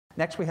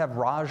Next, we have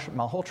Raj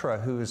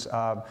Malhotra, who's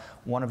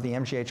one of the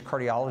MGH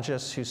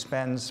cardiologists who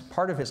spends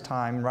part of his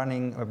time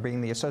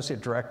being the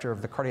associate director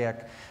of the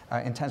cardiac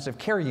intensive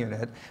care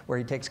unit, where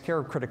he takes care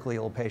of critically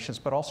ill patients,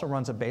 but also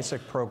runs a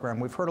basic program.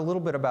 We've heard a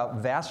little bit about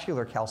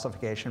vascular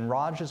calcification.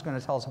 Raj is going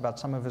to tell us about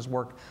some of his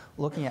work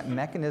looking at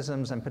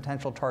mechanisms and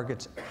potential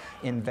targets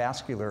in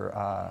vascular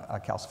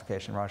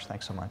calcification. Raj,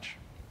 thanks so much.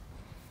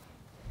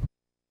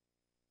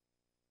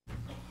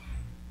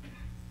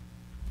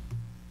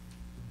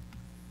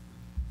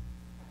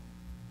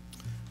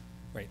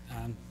 Great.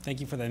 Thank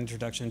you for that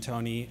introduction,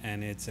 Tony,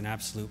 and it's an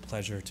absolute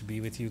pleasure to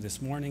be with you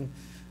this morning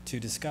to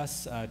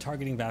discuss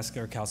targeting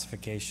vascular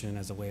calcification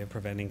as a way of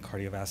preventing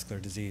cardiovascular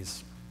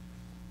disease.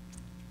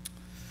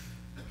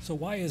 So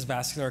why is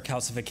vascular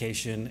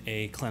calcification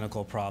a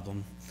clinical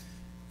problem?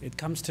 It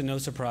comes to no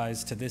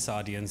surprise to this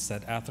audience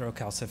that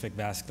atherocalcific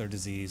vascular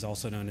disease,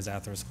 also known as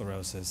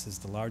atherosclerosis, is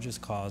the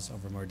largest cause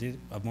of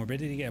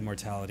morbidity and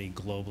mortality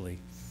globally.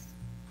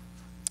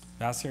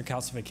 Vascular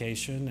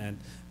calcification and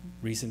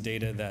recent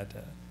data that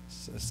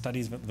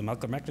studies the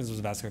molecular mechanisms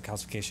of vascular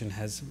calcification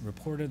has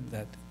reported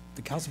that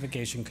the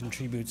calcification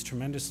contributes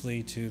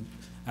tremendously to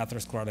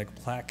atherosclerotic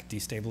plaque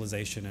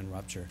destabilization and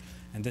rupture,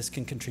 and this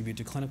can contribute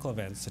to clinical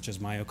events such as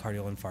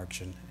myocardial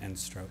infarction and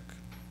stroke.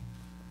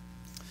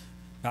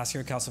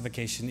 Vascular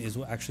calcification is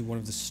actually one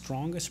of the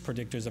strongest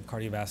predictors of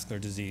cardiovascular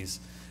disease,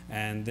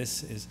 and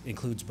this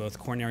includes both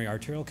coronary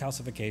arterial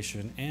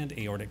calcification and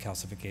aortic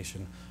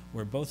calcification,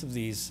 where both of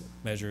these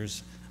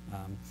measures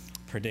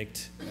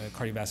predict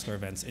cardiovascular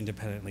events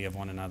independently of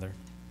one another.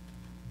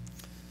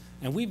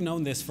 And we've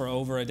known this for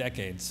over a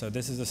decade. So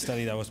this is a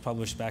study that was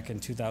published back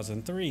in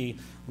 2003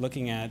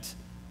 looking at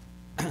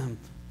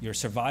your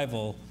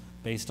survival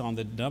based on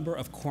the number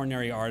of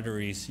coronary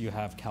arteries you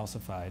have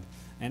calcified.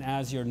 And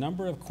as your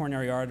number of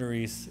coronary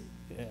arteries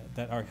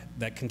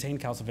that contain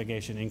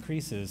calcification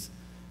increases,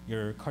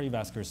 your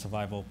cardiovascular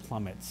survival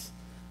plummets.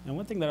 And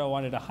one thing that I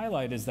wanted to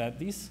highlight is that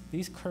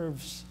these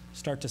curves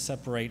start to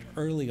separate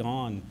early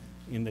on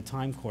in the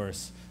time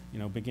course,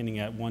 beginning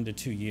at 1 to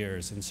 2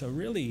 years. And so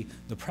really,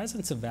 the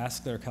presence of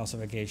vascular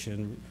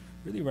calcification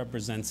really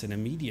represents an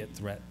immediate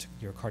threat to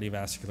your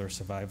cardiovascular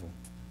survival.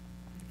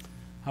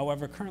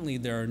 However, currently,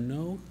 there are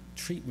no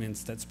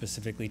treatments that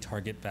specifically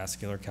target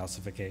vascular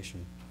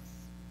calcification.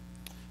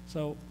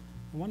 So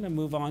I want to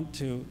move on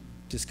to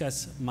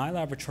discuss my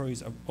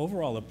laboratory's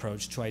overall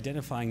approach to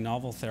identifying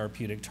novel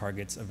therapeutic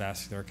targets of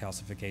vascular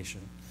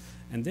calcification.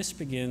 And this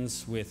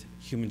begins with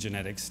human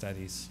genetic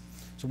studies.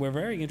 So we're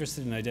very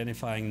interested in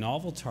identifying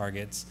novel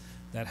targets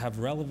that have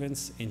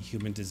relevance in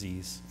human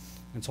disease.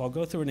 And so I'll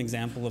go through an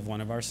example of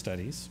one of our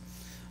studies.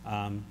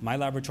 My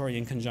laboratory,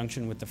 in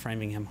conjunction with the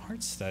Framingham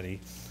Heart Study,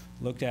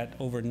 looked at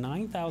over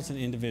 9,000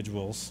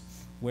 individuals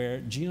where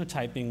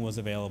genotyping was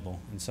available.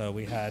 And so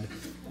we had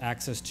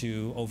access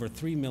to over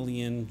 3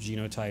 million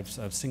genotypes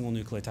of single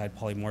nucleotide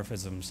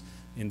polymorphisms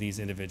in these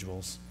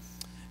individuals.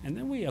 And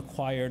then we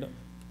acquired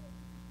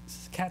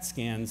CAT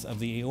scans of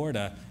the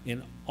aorta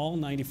in all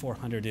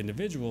 9,400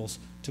 individuals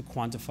to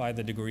quantify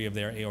the degree of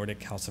their aortic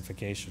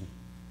calcification.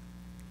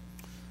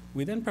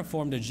 We then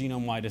performed a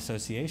genome-wide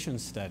association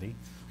study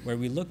where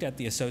we looked at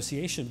the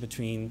association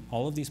between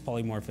all of these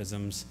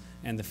polymorphisms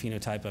and the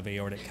phenotype of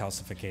aortic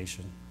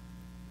calcification.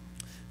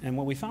 And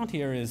what we found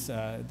here is,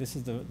 this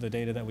is the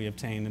data that we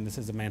obtained, and this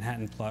is a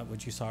Manhattan plot,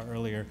 which you saw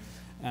earlier.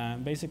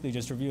 Basically,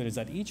 just to review it, is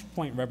that each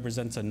point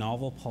represents a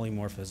novel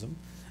polymorphism,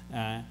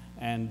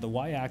 and the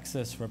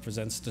y-axis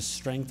represents the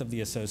strength of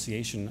the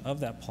association of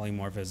that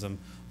polymorphism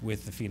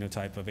with the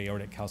phenotype of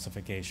aortic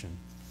calcification.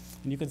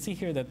 And you can see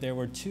here that there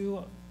were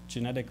 2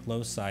 genetic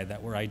loci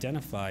that were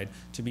identified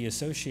to be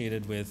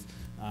associated with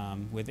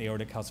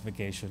aortic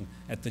calcification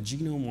at the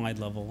genome-wide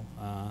level,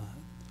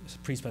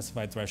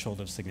 pre-specified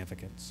threshold of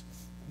significance.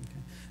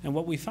 Okay. And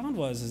what we found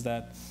is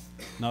that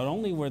not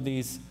only were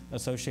these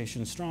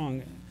associations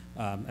strong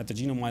at the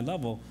genome-wide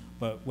level,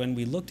 but when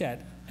we looked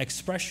at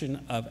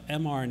expression of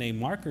mRNA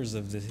markers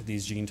of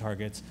these gene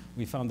targets,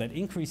 we found that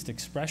increased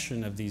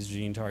expression of these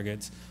gene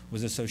targets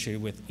was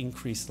associated with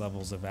increased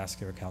levels of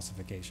vascular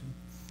calcification.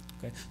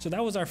 Okay. So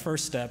that was our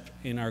first step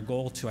in our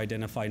goal to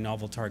identify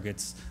novel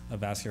targets of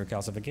vascular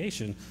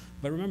calcification.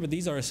 But remember,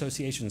 these are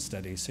association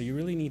studies, so you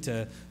really need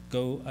to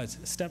go a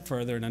step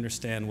further and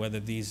understand whether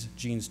these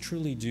genes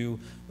truly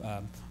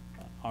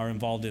are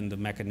involved in the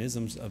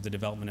mechanisms of the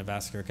development of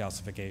vascular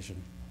calcification.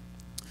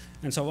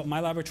 And so my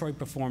laboratory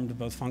performed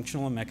both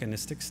functional and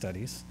mechanistic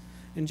studies.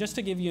 And just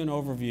to give you an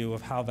overview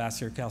of how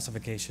vascular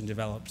calcification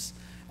develops,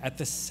 at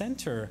the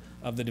center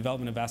of the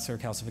development of vascular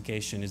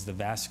calcification is the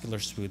vascular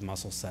smooth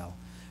muscle cell.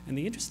 And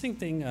the interesting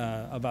thing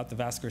about the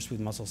vascular smooth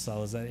muscle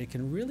cell is that it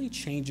can really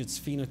change its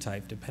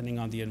phenotype depending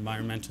on the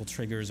environmental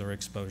triggers or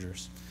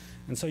exposures.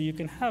 And so you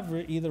can have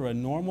either a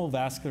normal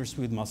vascular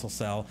smooth muscle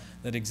cell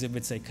that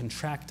exhibits a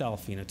contractile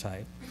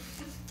phenotype,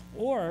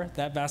 or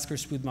that vascular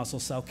smooth muscle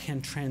cell can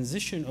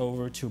transition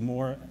over to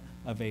more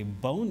of a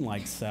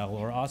bone-like cell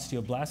or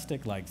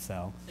osteoblastic-like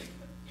cell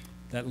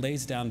that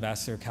lays down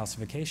vascular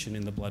calcification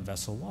in the blood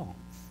vessel wall.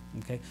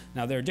 Okay?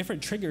 Now, there are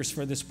different triggers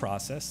for this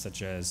process,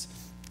 such as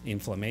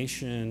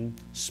inflammation,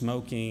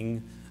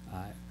 smoking,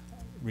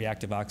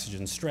 reactive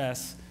oxygen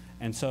stress.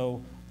 And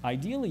so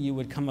ideally, you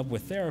would come up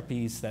with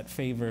therapies that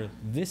favor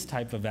this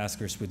type of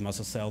vascular smooth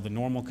muscle cell, the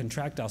normal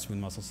contractile smooth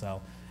muscle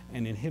cell,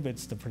 and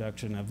inhibits the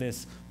production of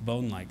this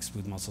bone-like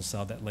smooth muscle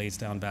cell that lays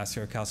down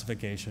vascular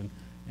calcification,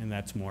 and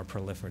that's more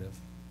proliferative.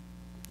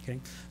 Okay?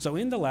 So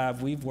in the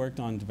lab, we've worked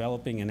on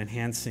developing and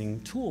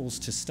enhancing tools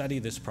to study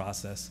this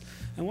process.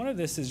 And one of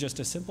this is just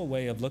a simple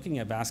way of looking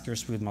at vascular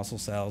smooth muscle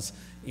cells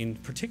in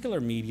particular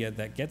media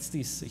that gets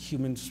these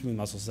human smooth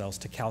muscle cells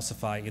to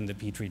calcify in the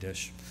Petri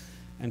dish.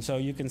 And so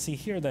you can see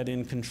here that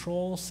in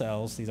control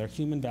cells, these are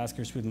human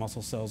vascular smooth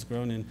muscle cells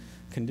grown in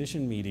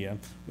conditioned media.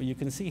 What you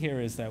can see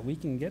here is that we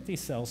can get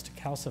these cells to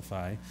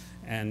calcify,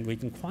 and we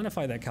can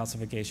quantify that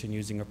calcification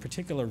using a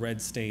particular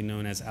red stain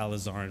known as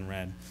alizarin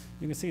red.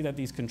 You can see that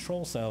these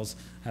control cells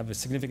have a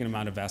significant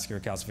amount of vascular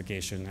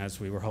calcification, as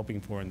we were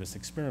hoping for in this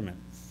experiment.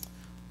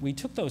 We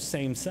took those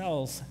same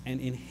cells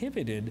and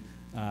inhibited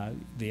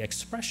the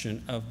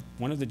expression of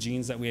one of the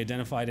genes that we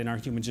identified in our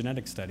human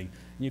genetic study.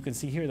 And you can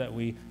see here that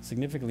we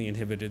significantly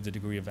inhibited the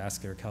degree of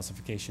vascular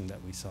calcification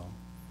that we saw.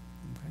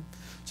 Okay?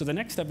 So the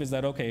next step is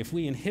that, okay, if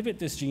we inhibit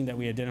this gene that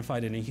we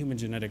identified in a human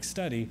genetic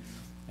study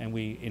and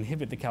we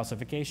inhibit the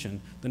calcification,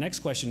 the next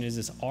question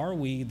is are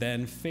we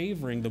then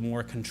favoring the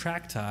more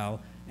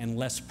contractile and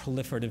less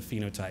proliferative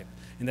phenotype?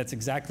 And that's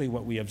exactly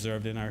what we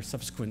observed in our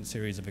subsequent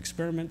series of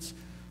experiments,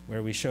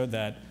 where we showed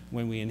that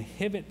when we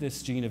inhibit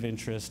this gene of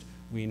interest,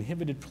 we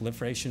inhibited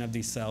proliferation of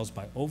these cells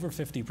by over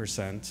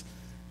 50%.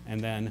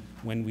 And then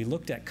when we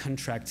looked at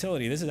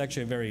contractility, this is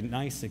actually a very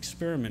nice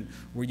experiment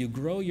where you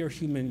grow your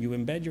human, you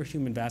embed your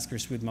human vascular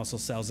smooth muscle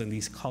cells in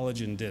these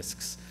collagen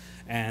discs.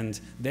 And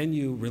then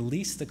you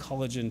release the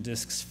collagen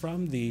discs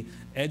from the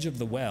edge of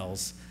the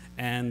wells.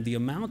 And the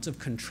amount of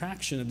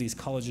contraction of these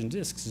collagen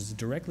discs is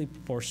directly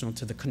proportional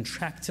to the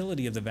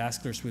contractility of the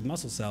vascular smooth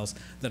muscle cells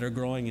that are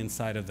growing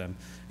inside of them.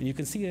 And you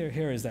can see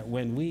here is that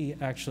when we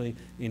actually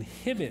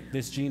inhibit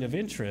this gene of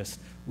interest,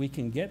 we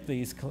can get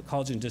these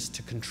collagen discs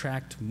to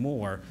contract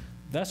more,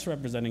 thus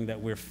representing that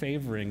we're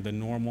favoring the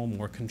normal,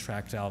 more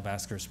contractile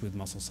vascular smooth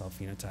muscle cell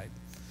phenotype.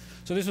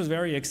 So this was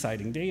very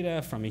exciting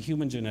data from a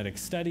human genetic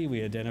study.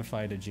 We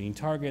identified a gene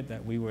target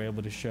that we were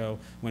able to show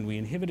when we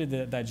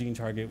inhibited that gene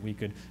target, we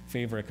could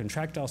favor a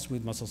contractile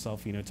smooth muscle cell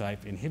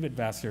phenotype, inhibit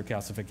vascular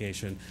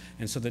calcification.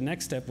 And so the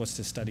next step was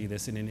to study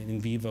this in an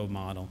in vivo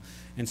model.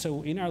 And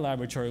so in our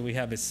laboratory, we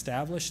have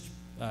established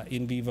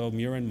in vivo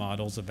murine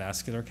models of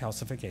vascular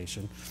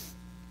calcification.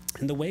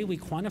 And the way we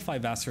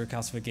quantify vascular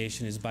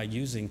calcification is by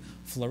using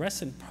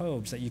fluorescent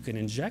probes that you can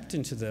inject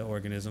into the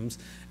organisms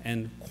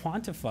and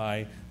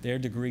quantify their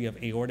degree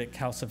of aortic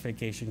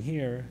calcification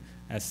here,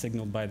 as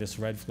signaled by this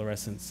red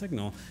fluorescent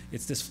signal.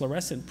 It's this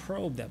fluorescent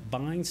probe that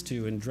binds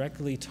to and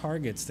directly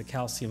targets the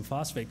calcium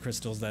phosphate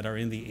crystals that are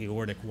in the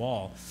aortic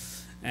wall.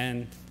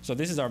 And so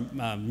this is our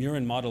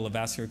murine model of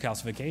vascular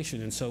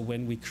calcification. And so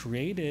when we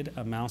created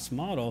a mouse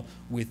model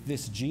with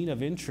this gene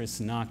of interest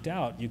knocked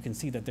out, you can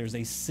see that there's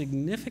a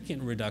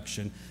significant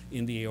reduction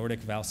in the aortic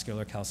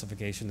vascular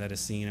calcification that is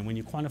seen. And when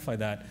you quantify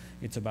that,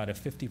 it's about a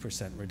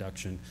 50%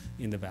 reduction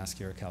in the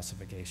vascular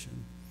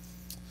calcification.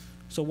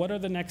 So what are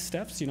the next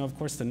steps? You know, of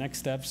course, the next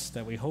steps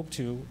that we hope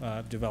to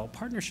develop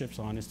partnerships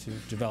on is to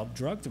develop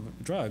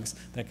drugs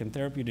that can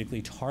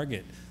therapeutically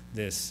target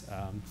this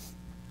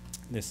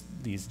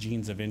these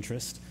genes of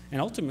interest,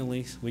 and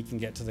ultimately we can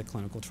get to the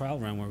clinical trial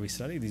realm where we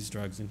study these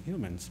drugs in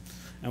humans.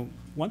 And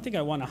one thing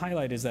I want to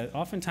highlight is that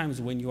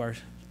oftentimes when you are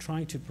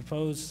trying to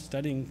propose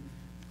studying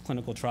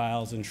clinical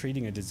trials and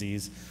treating a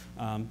disease,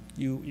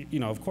 you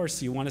know, of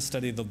course you want to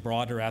study the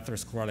broader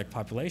atherosclerotic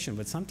population,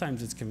 but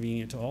sometimes it's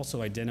convenient to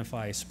also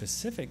identify a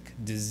specific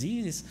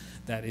disease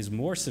that is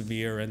more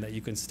severe and that you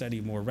can study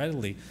more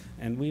readily.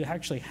 And we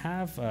actually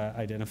have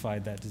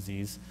identified that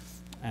disease.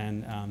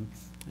 And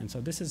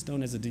so this is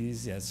known as a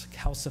disease as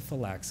Calcifer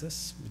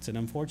Laxus. It's an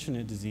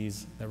unfortunate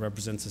disease that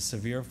represents a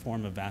severe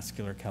form of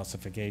vascular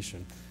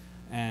calcification.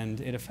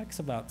 And it affects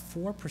about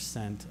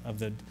 4% of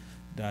the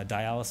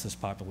dialysis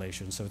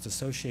population. So it's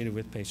associated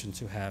with patients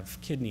who have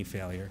kidney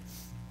failure.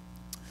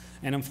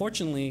 And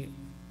unfortunately,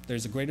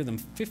 there's a greater than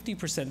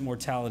 50%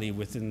 mortality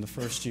within the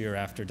first year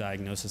after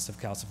diagnosis of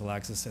Calcifer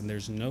Laxus, and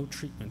there's no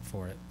treatment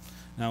for it.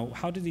 Now,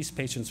 how do these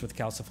patients with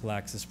Calcifer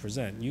Laxus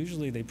present?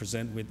 Usually they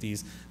present with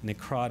these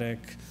necrotic,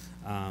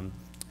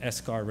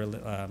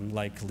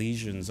 eschar-like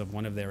lesions of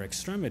one of their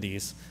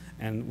extremities.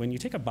 And when you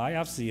take a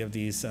biopsy of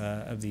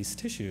these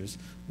tissues,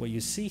 what you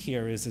see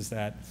here is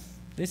that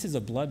this is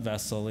a blood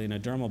vessel in a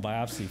dermal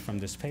biopsy from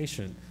this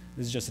patient.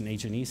 This is just an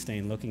H&E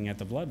stain looking at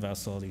the blood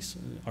vessel, these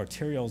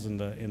arterioles in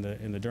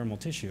the dermal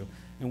tissue.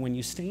 And when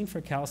you stain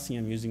for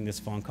calcium using this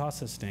von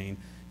Cossa stain,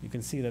 you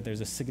can see that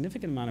there's a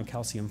significant amount of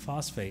calcium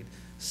phosphate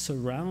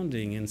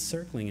surrounding,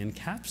 encircling,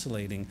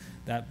 encapsulating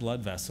that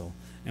blood vessel.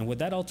 And what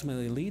that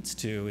ultimately leads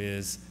to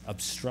is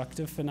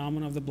obstructive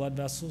phenomena of the blood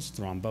vessels,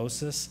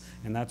 thrombosis,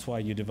 and that's why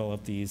you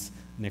develop these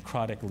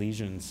necrotic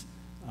lesions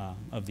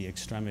of the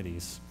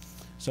extremities.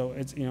 So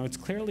it's, you know, it's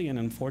clearly an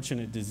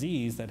unfortunate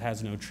disease that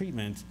has no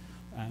treatment,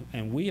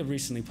 And we have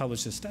recently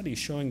published a study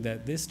showing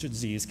that this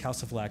disease,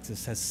 Calcifer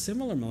Laxus, has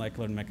similar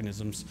molecular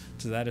mechanisms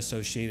to that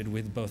associated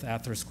with both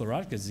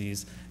atherosclerotic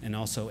disease and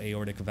also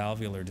aortic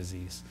valvular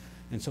disease.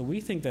 And so we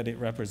think that it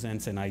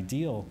represents an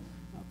ideal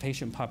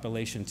patient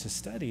population to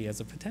study as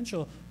a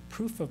potential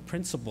proof of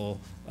principle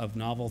of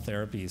novel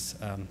therapies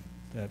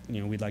that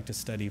we'd like to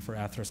study for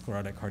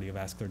atherosclerotic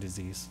cardiovascular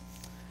disease.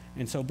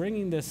 And so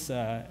bringing this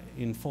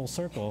in full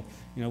circle,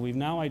 we've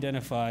now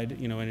identified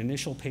an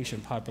initial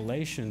patient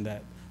population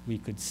that we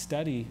could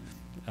study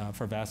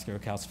for vascular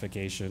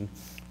calcification.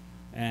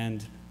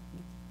 And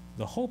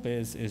the hope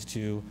is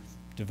to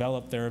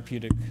develop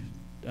therapeutic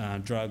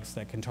drugs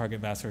that can target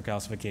vascular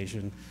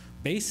calcification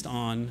based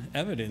on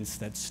evidence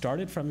that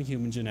started from a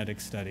human genetic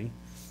study,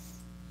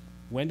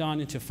 went on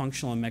into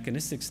functional and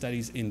mechanistic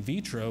studies in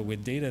vitro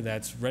with data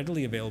that's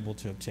readily available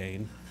to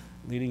obtain,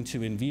 leading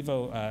to in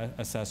vivo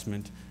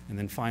assessment, and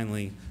then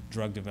finally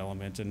drug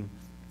development. And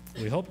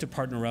we hope to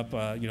partner up,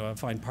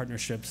 find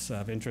partnerships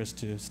of interest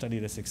to study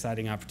this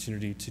exciting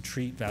opportunity to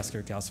treat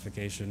vascular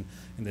calcification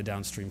in the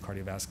downstream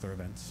cardiovascular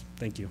events.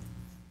 Thank you.